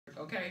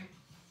okay?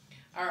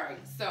 All right,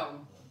 so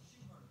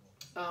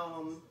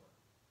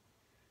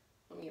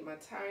let me get my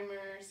timer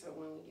so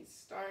when we get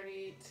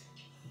started.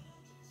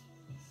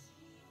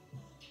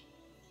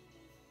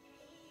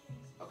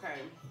 Okay.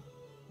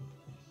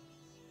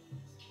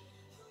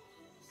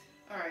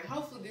 All right,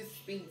 hopefully this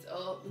speeds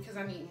up because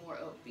I need more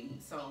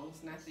upbeat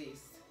songs, not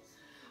this.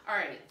 All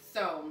right,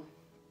 so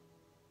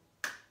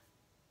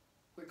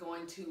we're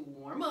going to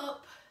warm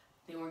up,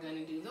 then we're going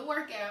to do the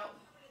workout,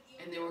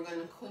 and then we're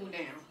going to cool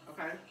down,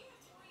 okay?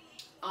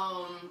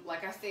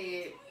 Like I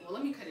said, well,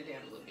 let me cut it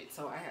down a little bit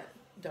so I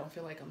don't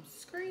feel like I'm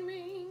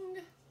screaming.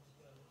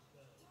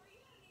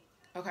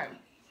 Okay,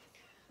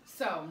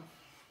 so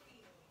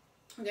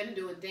I'm going to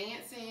do a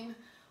dancing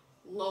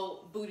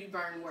low booty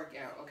burn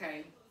workout,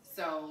 okay?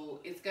 So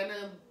it's going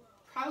to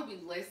probably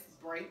be less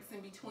breaks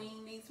in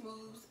between these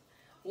moves.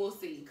 We'll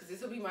see, because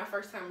this will be my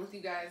first time with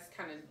you guys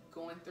kind of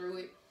going through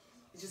it.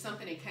 It's just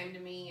something that came to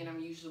me, and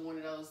I'm usually one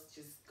of those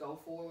just go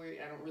forward.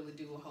 I don't really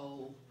do a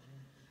whole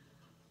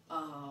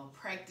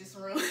practice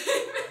run.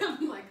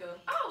 I'm like,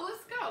 oh,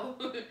 let's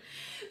go.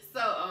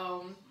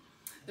 So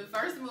the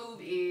first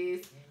move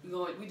is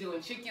we're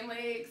doing chicken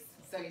legs.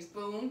 So you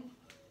boom,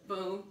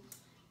 boom,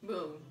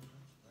 boom,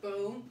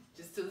 boom,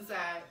 just to the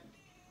side.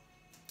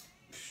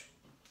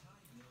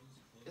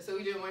 That's what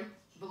we're doing.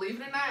 Believe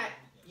it or not,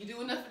 you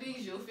do enough of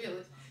these, you'll feel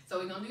it. So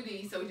we're gonna do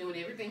these. So we're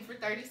doing everything for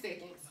 30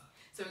 seconds.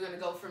 So we're gonna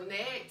go from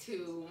that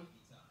to,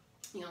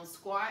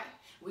 squat.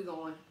 We're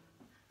going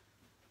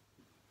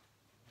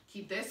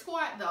keep that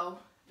squat though,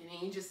 and then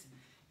you just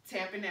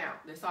tapping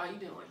out. That's all you're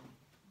doing.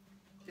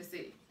 That's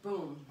it.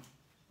 Boom,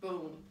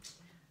 boom,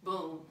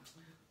 boom,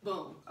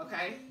 boom.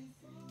 Okay.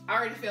 I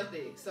already felt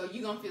that, so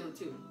you're gonna feel it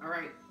too. All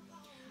right.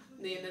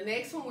 Then the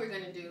next one we're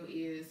gonna do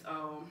is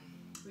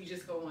we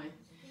just going,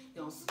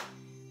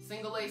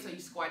 single leg. So you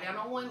squat down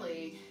on one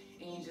leg,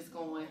 and you're just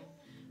going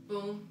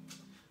boom,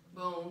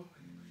 boom,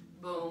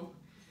 boom,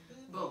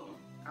 boom.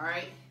 All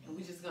right. And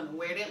we're just gonna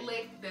wear that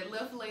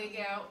left leg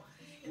out,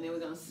 and then we're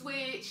gonna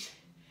switch,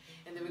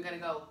 and then we're gonna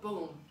go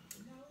boom,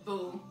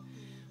 boom,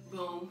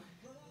 boom,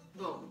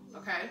 boom.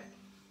 Okay.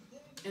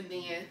 And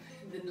then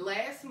the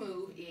last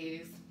move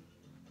is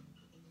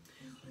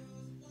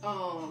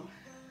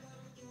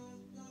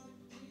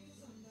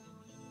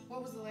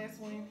what was the last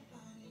one?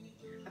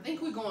 I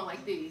think we're going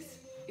like this.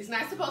 It's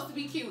not supposed to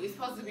be cute. It's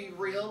supposed to be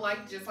real,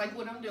 like just like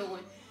what I'm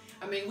doing.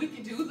 I mean, we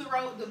can do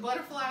the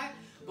butterfly,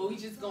 but we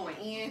just going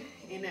in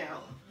and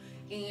out,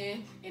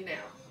 in and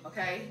out.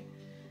 Okay.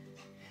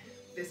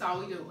 That's all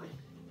we doing.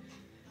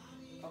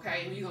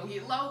 Okay, and you're gonna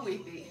get low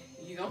with it.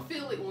 You're gonna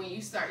feel it when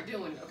you start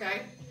doing it.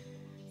 Okay.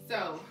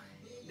 So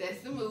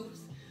that's the moves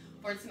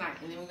for tonight,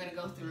 and then we're gonna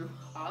go through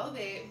all of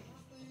that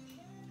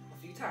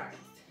a few times.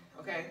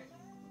 Okay.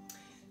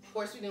 Of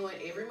course, we're doing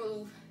every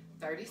move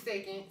 30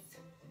 seconds.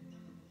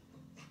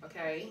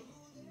 Okay,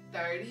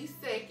 30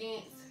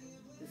 seconds.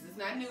 This is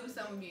not new to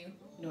some of you.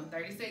 We're doing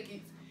 30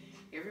 seconds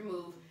every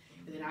move,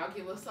 and then I'll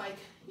give us like,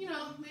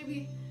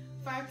 maybe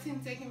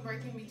 5-10 second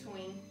break in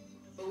between,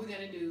 but we're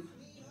gonna do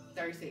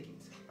 30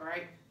 seconds. All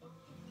right.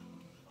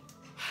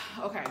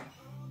 Okay.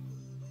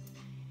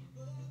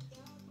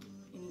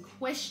 Any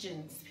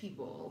questions,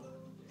 people?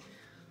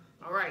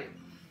 All right.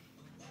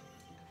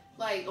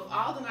 Like, of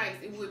all the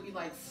nights, it would be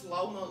like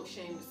slow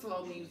motion,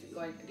 slow music.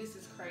 Like, this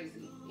is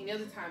crazy. Any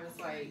other time, it's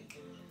like,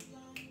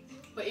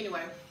 but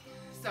anyway,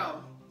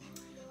 so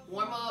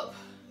warm up,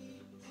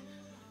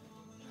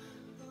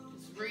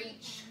 just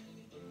reach.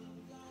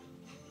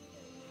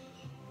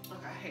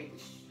 Okay, I hate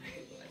this. I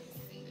hate when I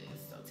can see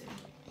this. So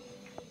tempting.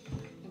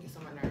 It gets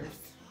on my nerves.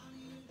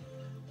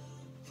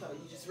 So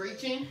you just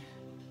reaching.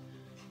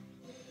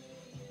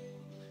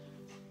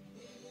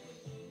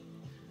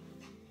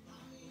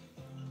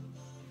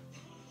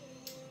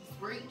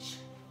 Reach,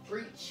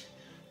 reach,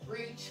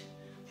 reach,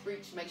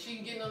 reach. Make sure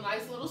you're getting a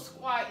nice little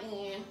squat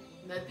in.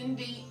 Nothing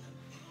deep,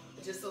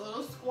 just a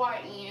little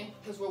squat in,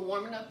 because we're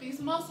warming up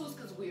these muscles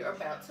because we are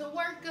about to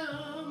work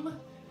them.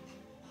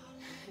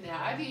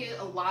 Now, I did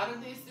a lot of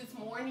this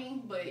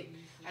morning, but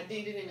I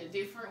did it in a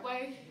different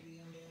way.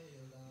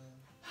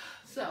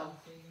 So,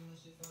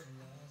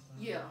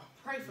 yeah,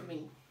 pray for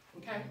me,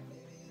 okay?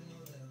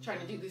 I'm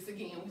trying to do this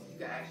again with you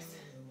guys.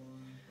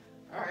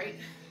 All right,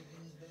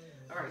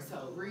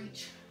 so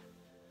reach.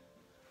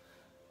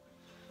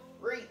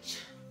 Reach,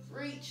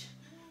 reach,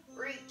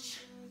 reach,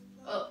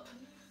 up,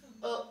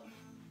 up,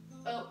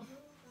 up,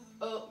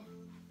 up,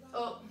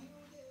 up,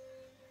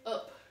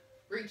 up,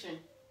 reaching.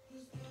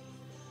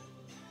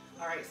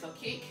 All right, so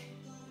kick.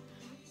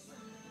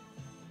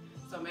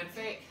 So matter of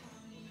fact,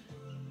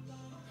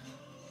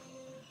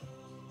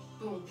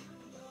 boom.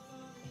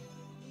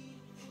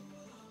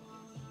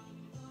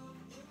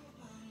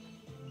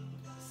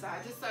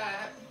 Side to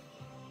side.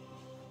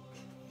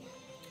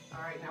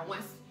 All right, now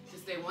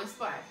just stay one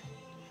spot.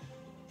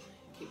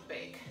 Kick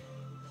back,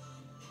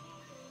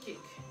 kick,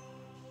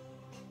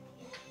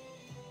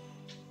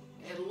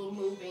 add a little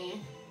move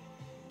in,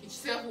 get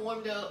yourself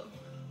warmed up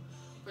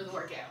for the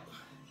workout.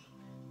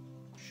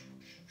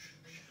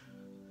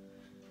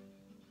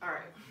 All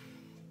right,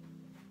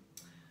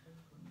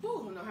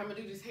 know how I'm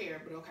gonna do this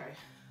hair, but okay.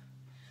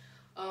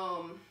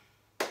 All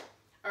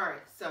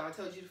right, so I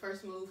told you the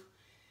first move.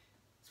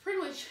 It's pretty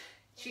much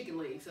chicken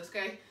legs,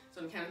 okay?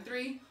 So on the count of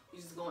 3,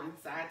 you're just going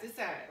side to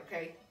side,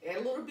 okay? Add a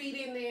little beat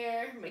in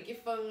there, make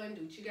it fun,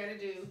 do what you gotta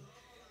do.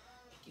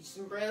 Get you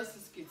some breaths,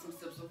 let's get some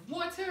sips of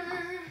water.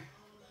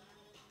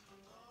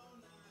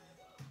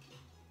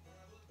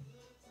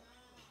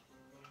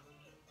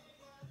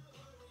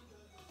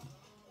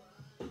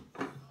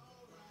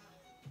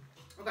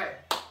 Okay,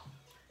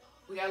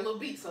 we got a little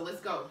beat, so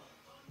let's go.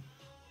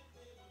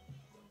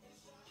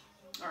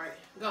 All right,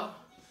 go.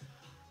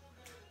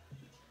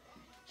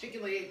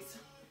 Chicken legs.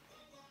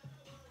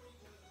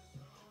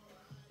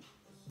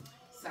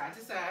 Side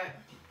to side.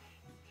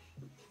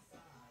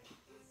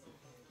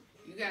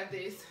 You got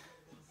this.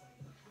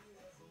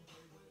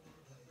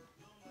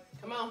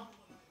 Come on.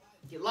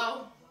 Get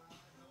low.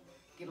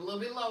 Get a little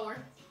bit lower.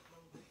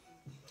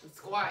 And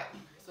squat.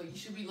 So you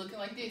should be looking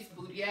like this.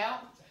 Booty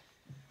out.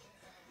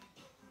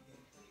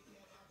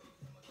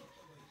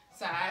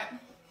 Side.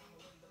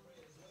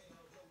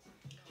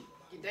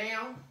 Get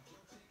down.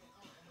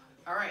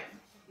 All right.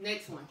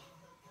 Next one.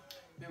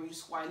 Remember, you're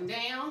squatting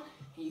down.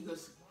 And you go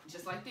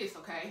just like this,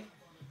 okay?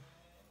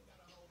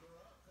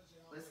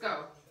 Let's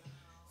go.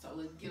 So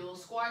let's get a little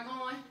squat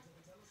going.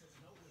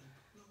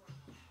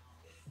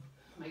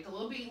 Make a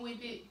little beat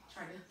with it.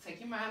 Try to take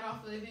your mind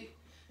off of it.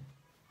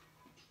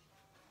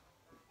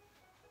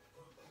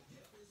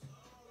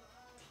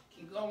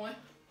 Keep going.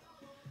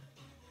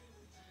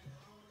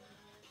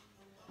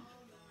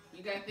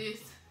 You got this.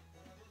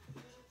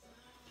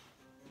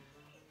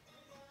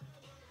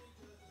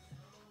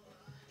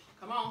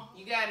 Come on,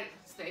 you got it.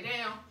 Stay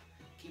down.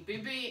 Keep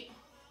it big.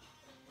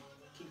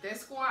 Keep that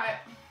squat.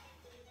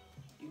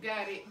 You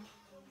got it.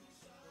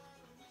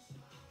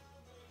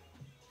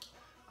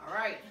 All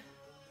right.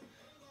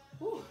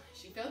 Whew,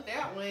 she felt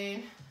that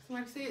one.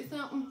 Somebody said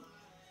something.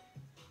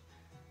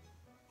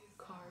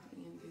 Carve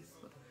in this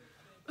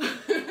one.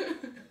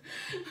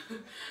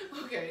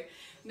 Okay,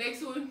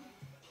 next one.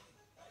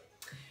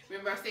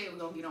 Remember I said we're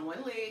gonna get on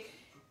one leg.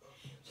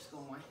 Just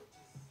going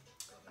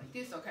like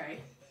this, okay?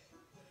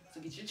 So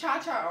get your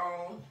cha-cha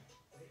on.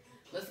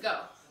 Let's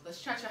go.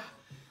 Let's cha-cha.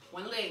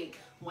 One leg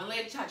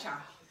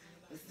cha-cha.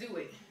 Let's do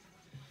it.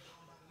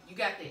 You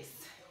got this.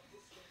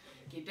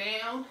 Get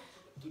down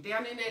in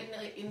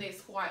that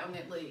squat on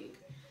that leg.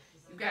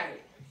 You got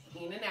it.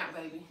 In and out,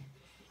 baby.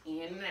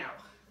 In and out.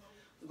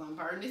 We're gonna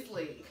burn this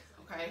leg,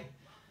 okay?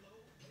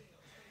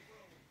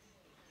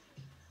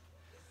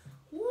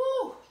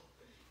 Woo!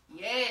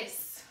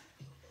 Yes.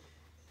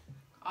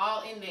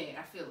 All in there.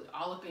 I feel it.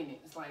 All up in it.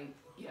 It's like,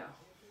 yeah.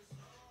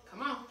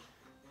 Come on.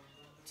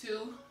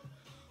 2,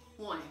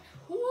 1.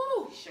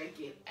 Woo! Shake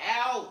it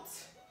out.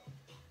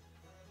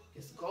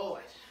 It's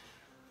good.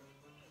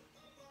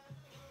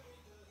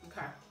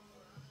 Okay.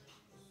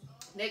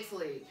 Next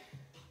leg.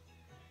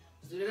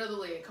 Let's do the other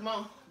leg. Come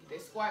on. Get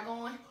that squat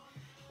going.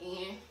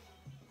 In,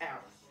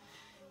 out.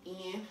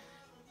 In,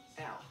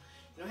 out.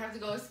 You don't have to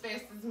go as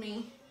fast as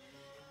me.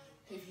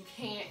 If you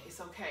can't,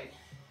 it's okay.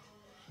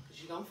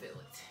 Because you're going to feel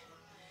it.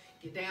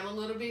 Get down a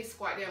little bit.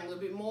 Squat down a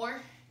little bit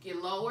more. Get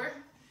lower.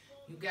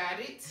 You got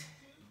it.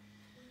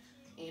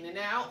 In and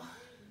out.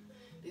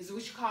 These are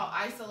what you call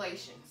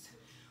isolations.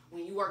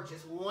 When you work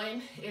just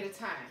one at a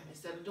time.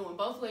 Instead of doing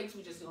both legs,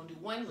 we're just going to do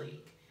one leg.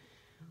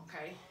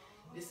 Okay?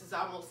 This is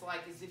almost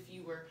like as if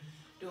you were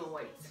doing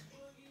weights.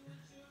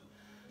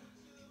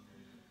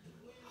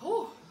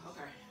 Whew,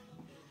 okay.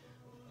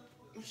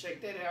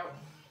 Shake that out.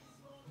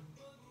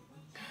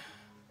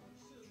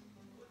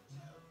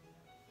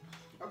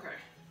 Okay.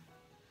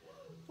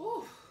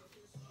 Ooh,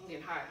 I'm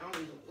getting hot. I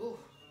don't even, ooh.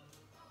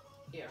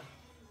 Yeah.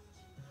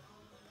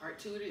 Part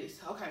 2 of this.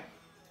 Okay.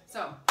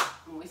 So,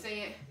 when we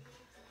say it,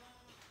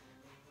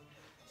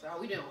 that's all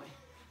we doing.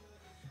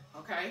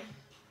 Okay?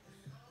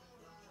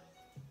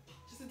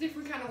 Just a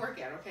different kind of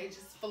workout, okay?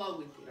 Just flow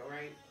with it, all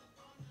right?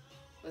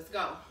 Let's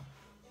go.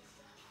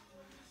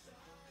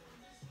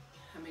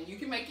 I mean, you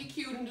can make it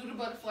cute and do the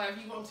butterfly if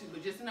you want to,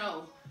 but just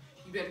know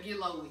you better get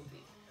low with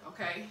it,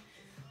 okay?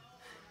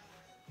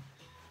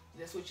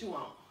 That's what you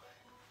want.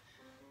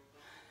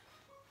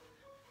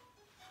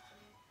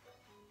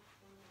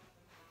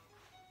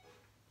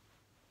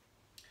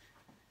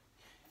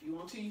 If you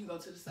want to, you can go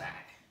to the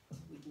side.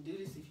 We can do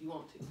this if you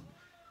want to.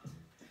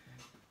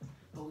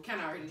 But we kind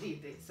of already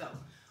did that, so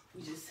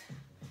we just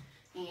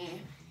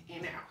in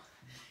and out,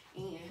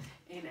 in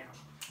and out,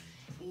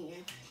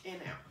 in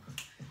and out,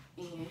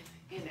 in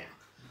and out.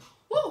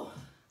 Woo!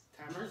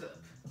 Timer's up.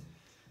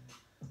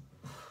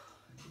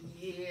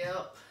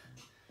 Yep.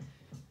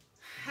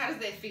 How does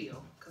that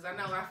feel? Because I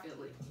know I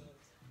feel it.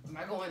 Am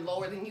I going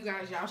lower than you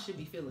guys? Y'all should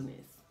be feeling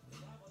this.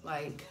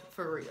 Like,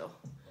 for real.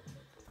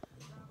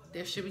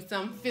 There should be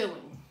some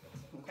feeling.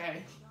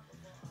 Okay?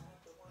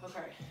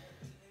 Okay.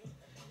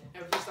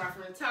 And we start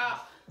from the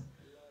top,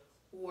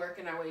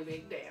 working our way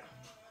back down.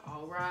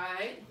 All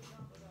right.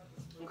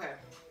 Okay.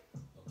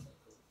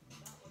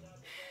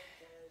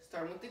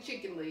 Starting with the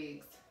chicken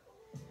legs.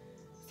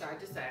 Side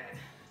to side.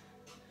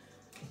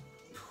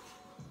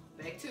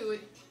 Back to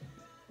it.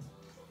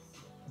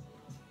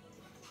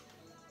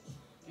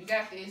 You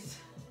got this.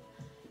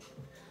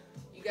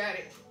 You got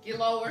it. Get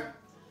lower.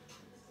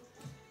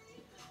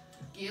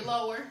 Get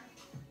lower.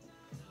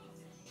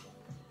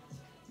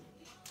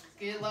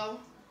 Get low.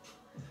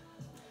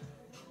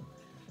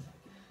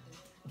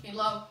 Get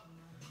low.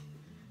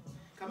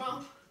 Come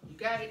on. You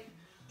got it.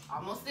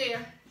 Almost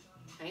there.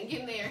 Hang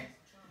in there.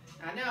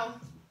 I know.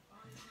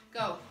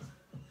 Go.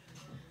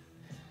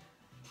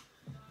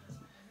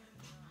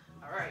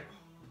 All right.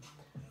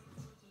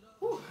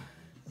 Whew.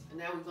 And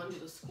now we're going to do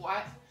the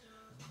squat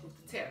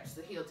with the taps,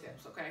 the heel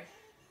taps, okay?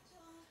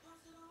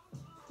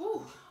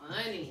 Whew,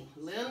 honey,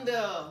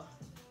 Linda.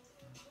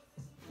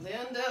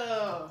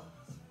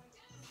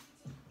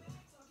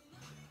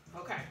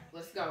 Okay,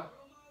 let's go.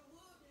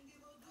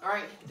 All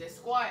right, that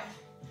squat,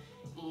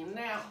 in and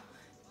out.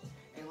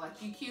 And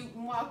like you cute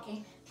and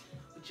walking,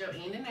 with your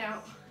in and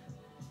out,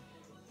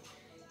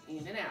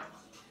 in and out,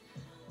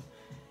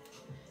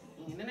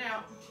 in and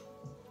out,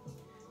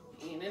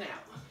 in and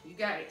out. You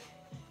got it.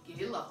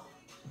 Get low,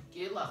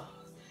 get low,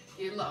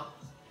 get low,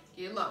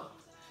 get low,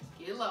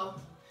 get low,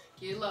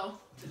 get low.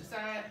 To the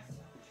side.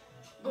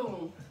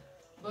 Boom,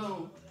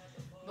 boom,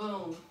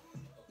 boom,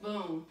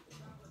 boom,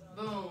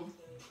 boom,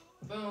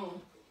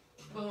 boom,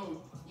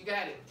 boom. You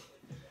got it.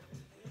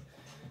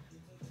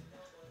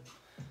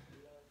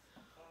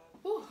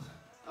 Whew.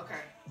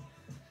 Okay.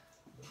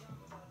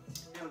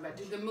 Now we're about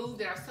to do the move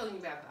that I was telling you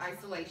about, the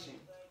isolation.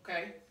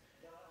 Okay?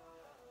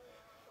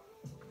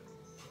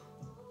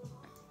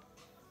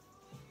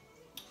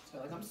 I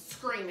feel like I'm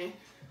screaming.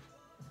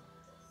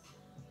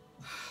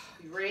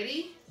 You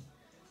ready?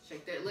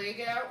 Shake that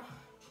leg out,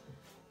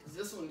 because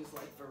this one is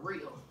like for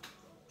real.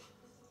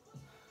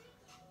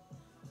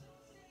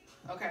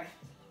 Okay.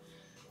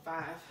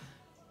 5,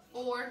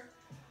 4,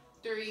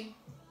 3,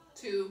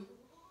 2,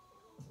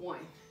 1.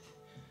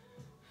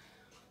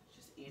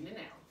 Just in and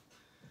out.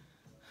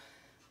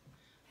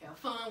 Have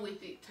fun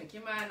with it. Take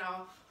your mind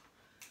off.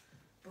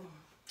 Boom,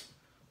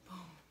 boom,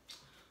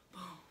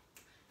 boom.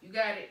 You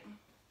got it.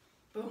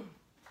 Boom,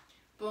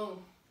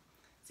 boom.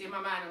 See, in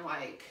my mind, I'm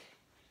like,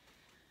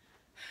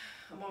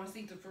 I'm on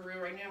Sita for real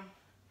right now.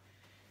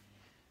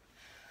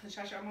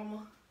 Cha-cha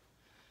mama.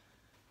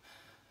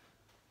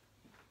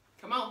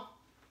 Come on.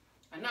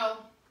 I know.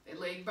 That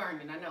leg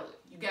burning. I know it.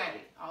 You got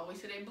it. Always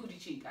to that booty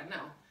cheek. I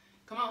know.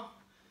 Come on.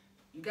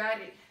 You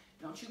got it.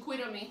 Don't you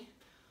quit on me.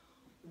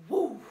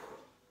 Woo.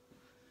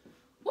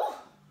 Woo.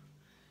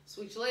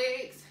 Switch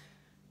legs.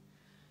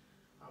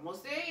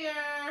 Almost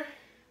there.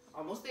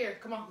 Almost there.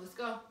 Come on. Let's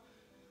go.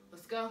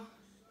 Let's go.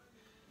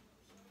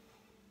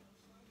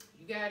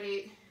 You got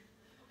it.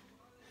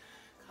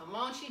 Come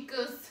on,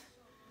 chicas.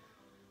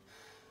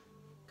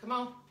 Come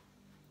on.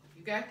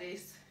 You got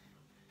this.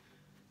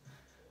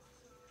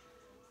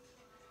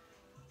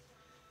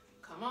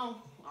 Come on.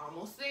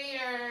 Almost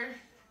there.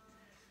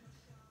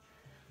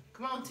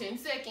 Come on, 10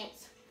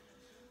 seconds.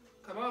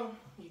 Come on.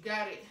 You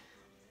got it.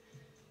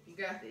 You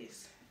got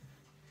this.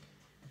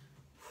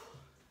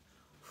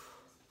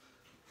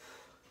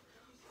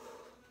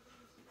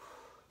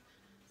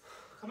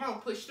 Come on,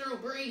 push through,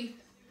 breathe.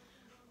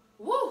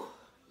 Woo!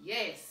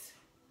 Yes.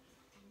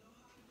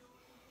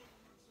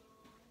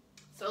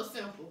 So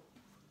simple,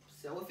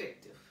 so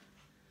effective.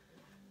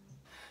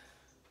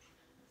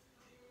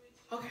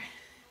 Okay,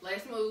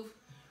 last move.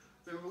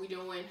 Remember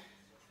we're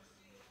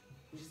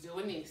just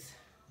doing this.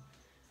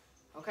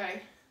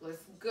 Okay,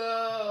 let's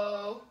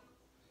go.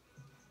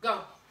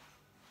 Go.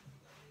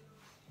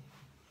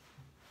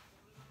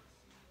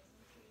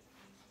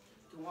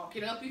 You can walk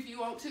it up if you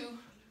want to.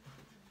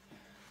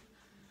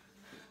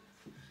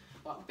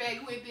 Walk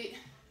back with it.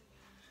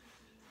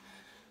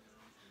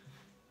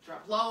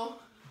 Drop low.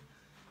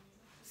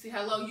 See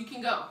how low you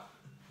can go.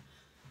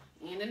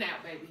 In and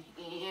out, baby.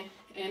 In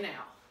and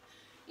out.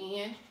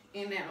 In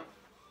and out.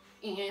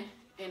 In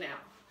and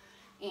out.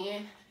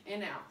 In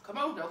and out. Come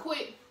on, don't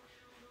quit.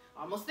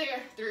 Almost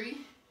there. 3,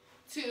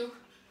 2,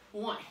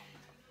 1.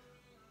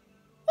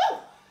 Woo!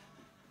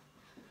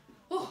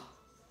 Woo!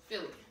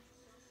 Feel it.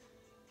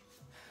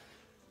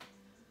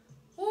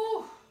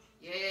 Woo!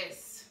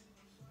 Yes.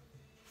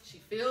 She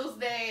feels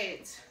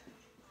that.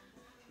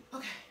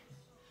 Okay.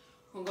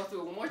 We're gonna go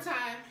through it one more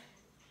time.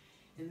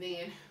 And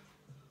then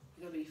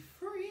we're gonna be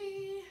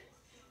free.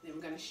 Then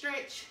we're gonna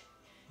stretch.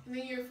 And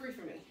then you're free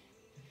for me.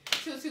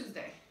 Till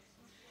Tuesday.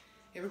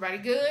 Everybody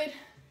good?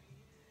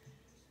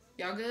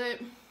 Y'all good?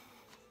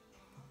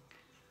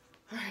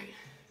 All right.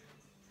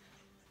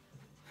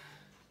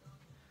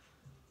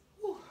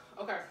 Whew.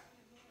 Okay.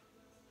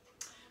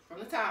 From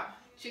the top,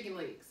 chicken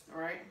legs, all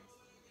right?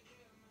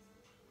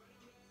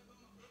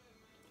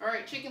 All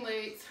right, chicken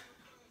legs.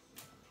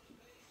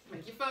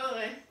 Make it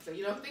fun, so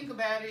you don't think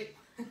about it.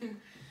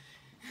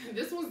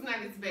 This one's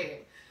not as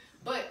bad,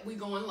 but we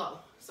going low.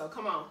 So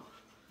come on.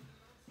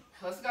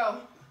 Let's go.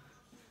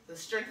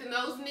 Let's strengthen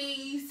those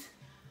knees.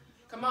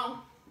 Come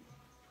on.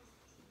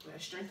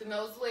 Let's strengthen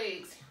those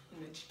legs.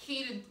 And the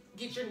key to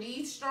get your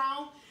knees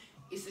strong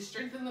is to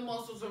strengthen the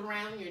muscles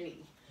around your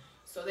knee.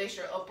 So that's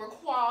your upper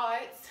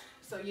quads.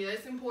 So yeah,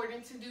 it's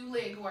important to do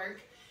leg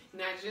work,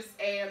 not just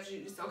abs.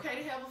 It's okay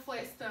to have a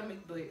flat stomach,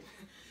 but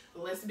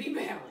let's be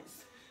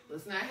balanced.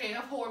 Let's not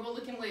have horrible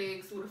looking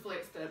legs with a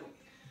flat stomach.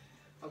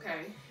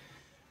 Okay?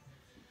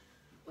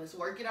 Let's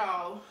work it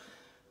all.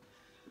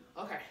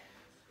 Okay.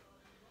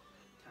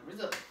 Time is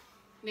up.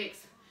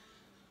 Next,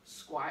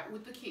 squat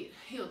with the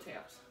heel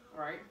taps.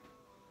 All right?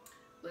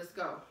 Let's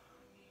go.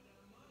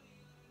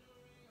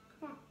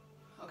 Come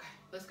on. Okay,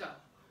 let's go.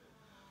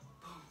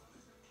 Boom,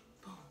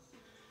 boom.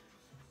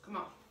 Come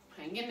on.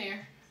 Hang in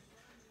there.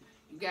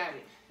 You got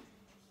it.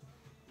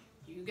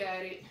 You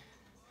got it.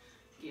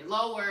 Get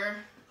lower.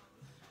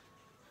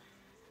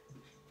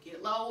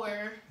 Get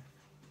lower.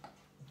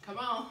 Come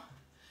on.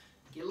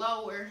 Get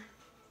lower.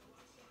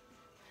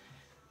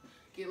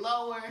 Get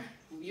lower.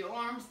 Move your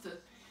arms to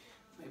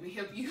maybe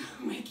help you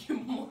make it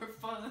more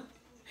fun.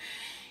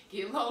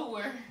 Get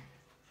lower.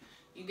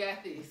 You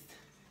got this.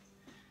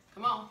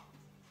 Come on.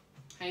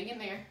 Hang in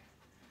there.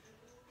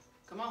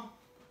 Come on.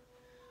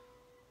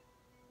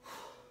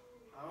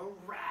 All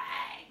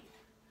right.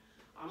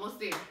 Almost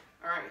there.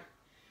 All right.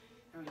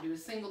 I'm going to do a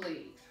single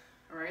leg.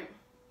 All right.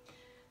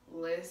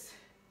 Let's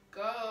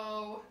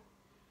go.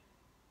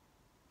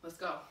 Let's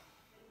go.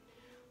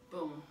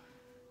 Boom.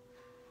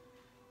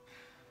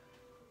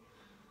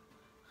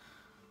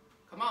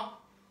 Come on.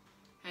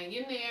 Hang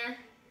in there.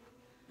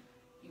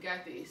 You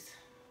got this.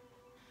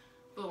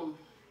 Boom.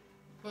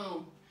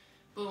 Boom.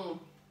 Boom.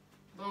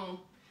 Boom.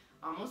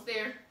 Almost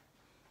there.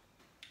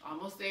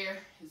 Almost there.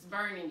 It's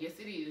burning. Yes,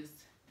 it is.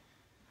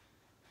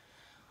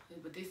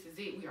 But this is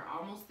it. We are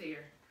almost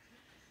there.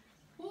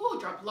 Woo,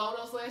 drop low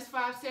those last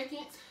 5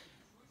 seconds.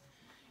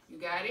 You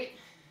got it.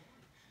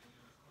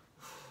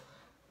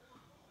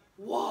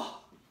 Whoa.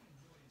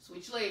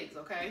 Switch legs,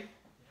 okay?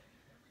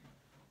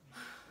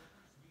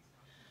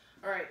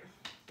 All right.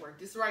 Work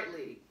this right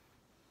leg.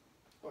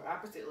 Or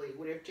opposite leg,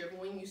 whichever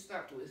one you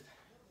stopped with.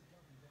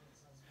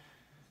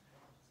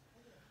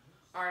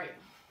 All right.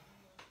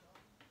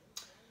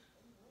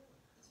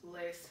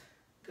 Let's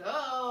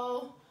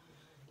go.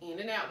 In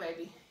and out,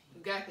 baby.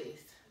 You got this.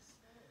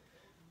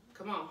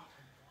 Come on.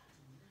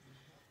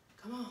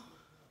 Come on.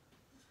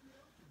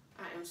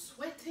 I am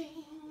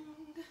sweating.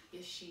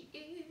 Yes, she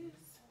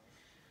is.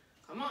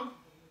 Come on.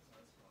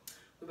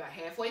 We're about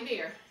halfway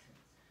there.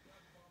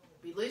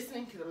 Be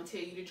listening, because I'm going to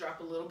tell you to drop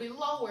a little bit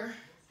lower.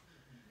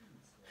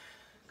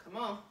 Come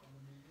on.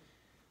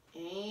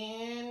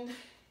 And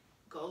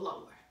go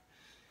lower.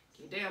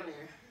 Get down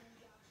there.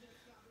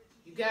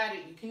 You got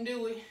it. You can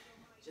do it.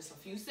 Just a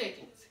few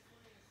seconds.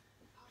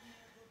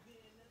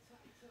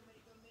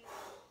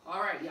 All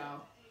right,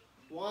 y'all.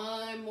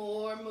 One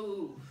more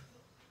move.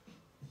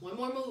 One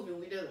more move and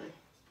we're done.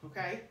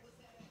 Okay?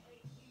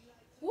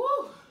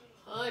 Woo!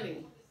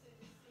 Honey.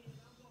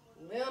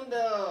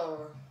 Linda.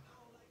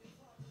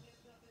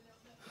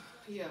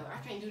 Yeah,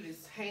 I can't do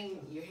this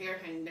your hair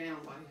hang down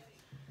life.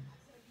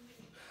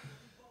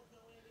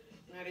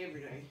 Not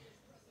every day.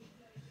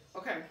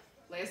 Okay,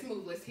 last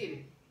move. Let's hit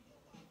it.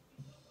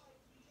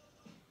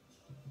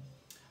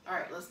 All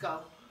right, let's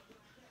go.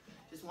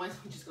 We're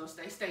just gonna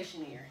stay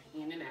stationary,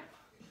 in and out.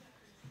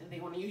 And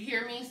then when you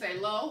hear me say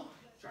low,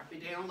 drop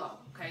it down low.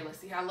 Okay, let's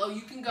see how low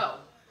you can go.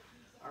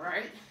 All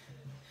right,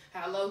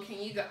 how low can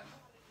you go?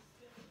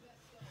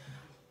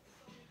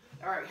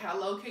 All right, how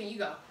low can you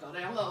go? Go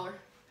down lower.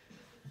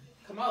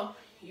 Come on,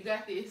 you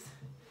got this.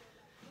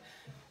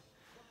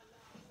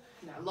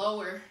 Now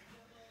lower.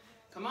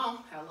 Come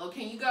on, how low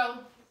can you go?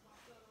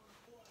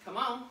 Come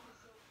on,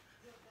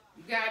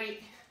 you got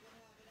it.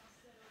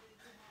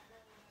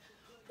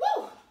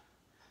 Woo!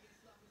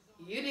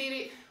 You did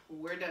it.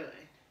 We're done.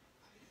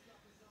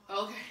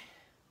 Okay.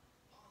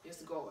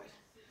 It's going.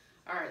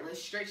 All right,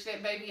 let's stretch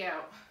that baby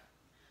out.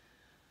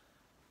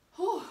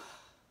 Whew.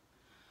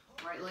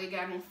 Right leg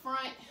out in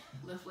front,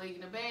 left leg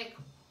in the back.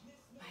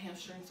 My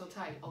hamstring's so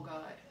tight. Oh,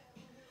 God.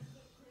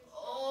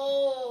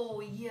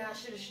 Oh, yeah, I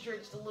should have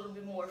stretched a little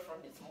bit more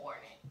from this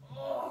morning.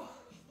 Oh.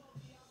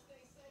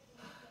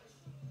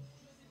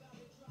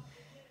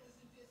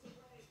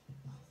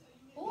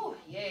 Oh,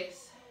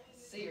 yes.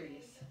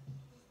 Serious.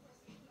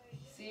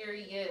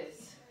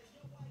 Serious.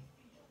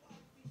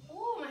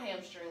 Oh, my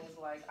hamstring is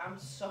like, I'm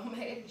so mad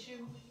at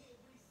you.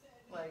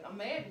 Like, I'm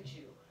mad at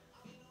you.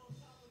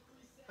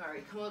 All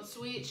right, come up,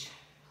 switch.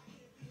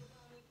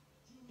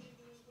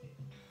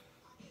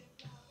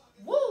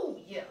 Woo,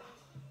 yeah.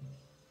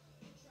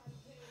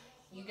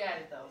 You got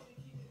it, though.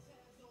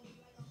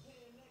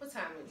 What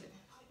time is it?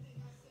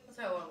 That's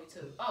how long we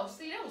took. Oh,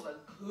 see, that was a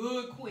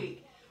good,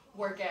 quick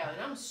workout,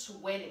 and I'm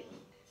sweating.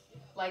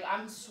 Like,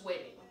 I'm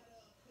sweating.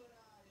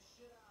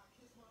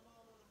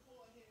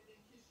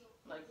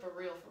 Like, for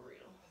real, for real.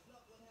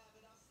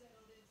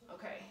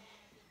 Okay,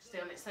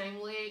 stay on that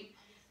same leg,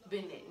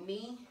 bend that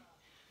knee,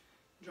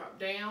 drop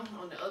down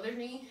on the other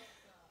knee.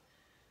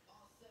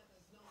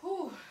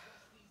 Whew.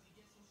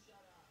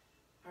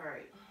 All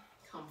right,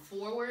 come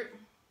forward,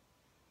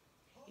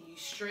 and you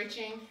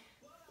stretching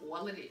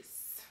all of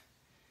this,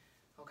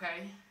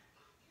 okay?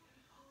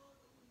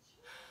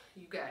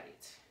 You got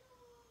it.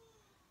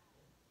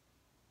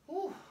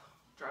 Whew.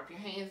 Drop your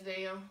hands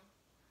down.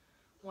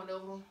 One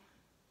of them.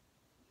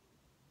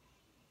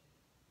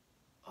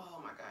 Oh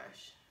my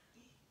gosh.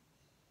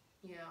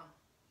 Yeah.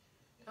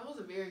 That was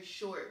a very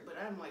short, but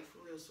I'm like for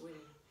real sweating.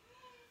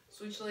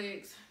 Switch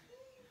legs.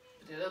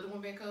 Put that other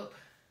one back up.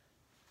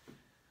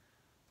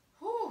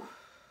 Whew.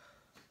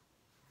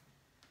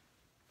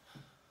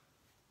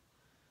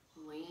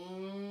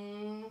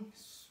 Lean.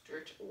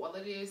 Stretch all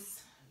of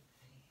this.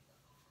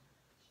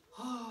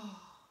 Oh.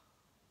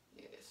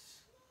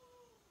 Yes.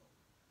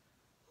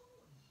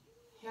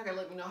 Y'all gotta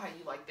let me know how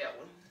you like that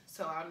one,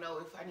 so I'll know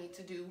if I need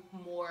to do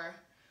more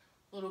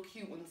little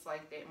cute ones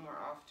like that more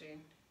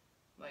often,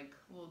 like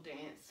little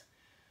dance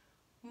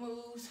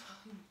moves.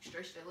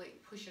 Stretch that leg,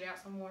 push it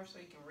out some more so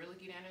you can really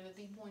get down in the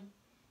deep one.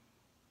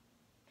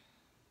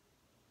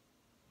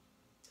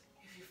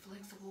 If you're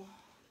flexible.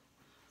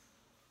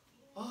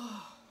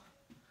 Oh,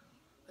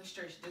 let's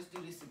stretch. Let's do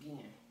this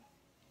again,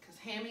 because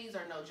hammies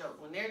are no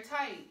joke. When they're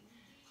tight,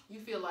 you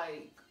feel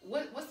like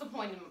what's the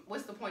point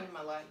in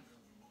my life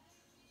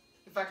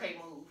if I can't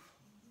move?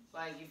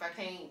 Like, if I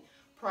can't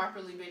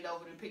properly bend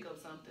over to pick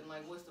up something,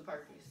 like, what's the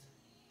purpose?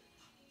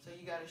 So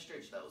you gotta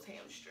stretch those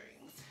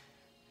hamstrings.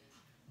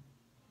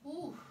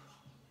 Ooh,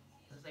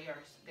 because they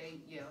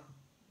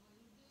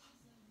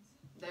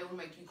will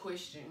make you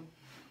question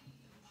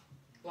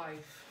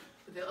life.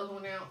 Put the other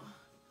one out.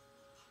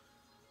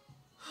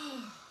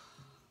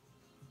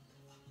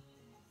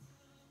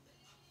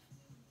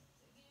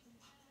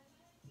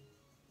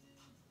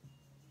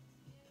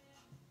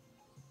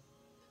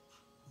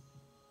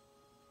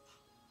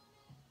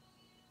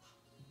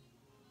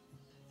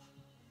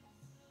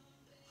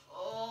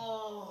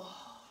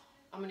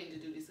 I'm gonna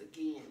need to do this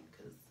again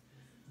because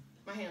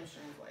my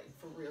hamstring's like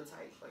for real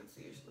tight, like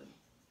seriously.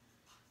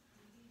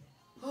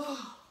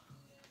 Oh,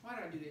 why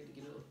did I do that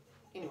to get up?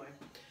 Anyway,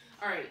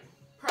 all right,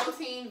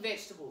 protein,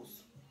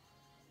 vegetables.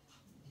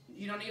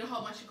 You don't need a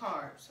whole bunch of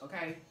carbs,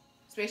 okay?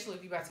 Especially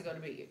if you're about to go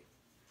to bed.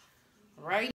 All right.